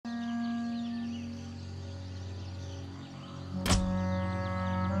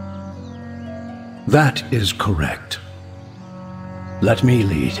That is correct. Let me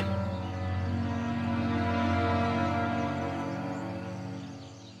lead.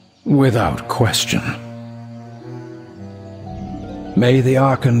 Without question. May the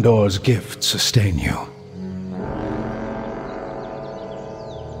Arcandor's gift sustain you.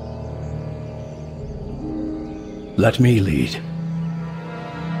 Let me lead.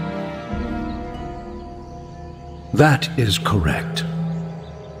 That is correct.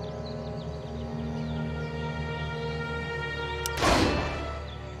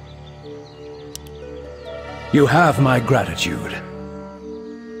 You have my gratitude.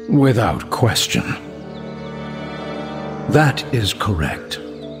 Without question. That is correct.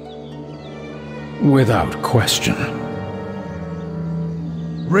 Without question.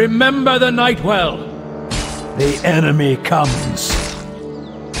 Remember the night well. The enemy comes.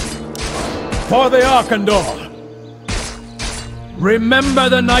 For the Arcandor. Remember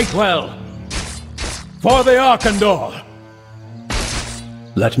the night well. For the Arcandor.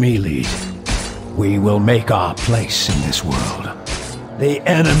 Let me lead. We will make our place in this world. The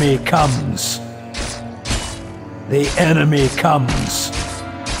enemy comes. The enemy comes.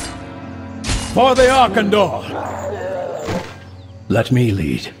 For the Arcandor. Let me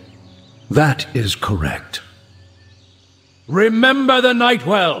lead. That is correct. Remember the night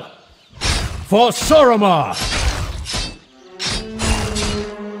well. For Suramar.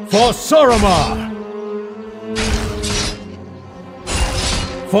 For Suramar.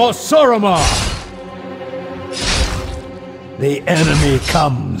 For Suramar. The enemy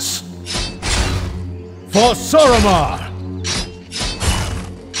comes. For Suramar.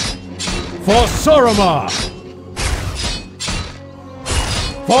 For Suramar.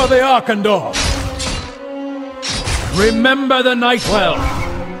 For the Arcandor. Remember the night well.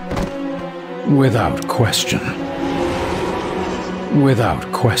 Without question.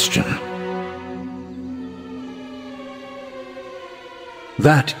 Without question.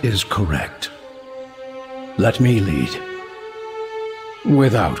 That is correct. Let me lead.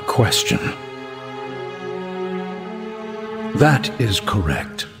 Without question. That is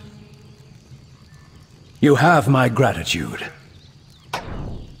correct. You have my gratitude.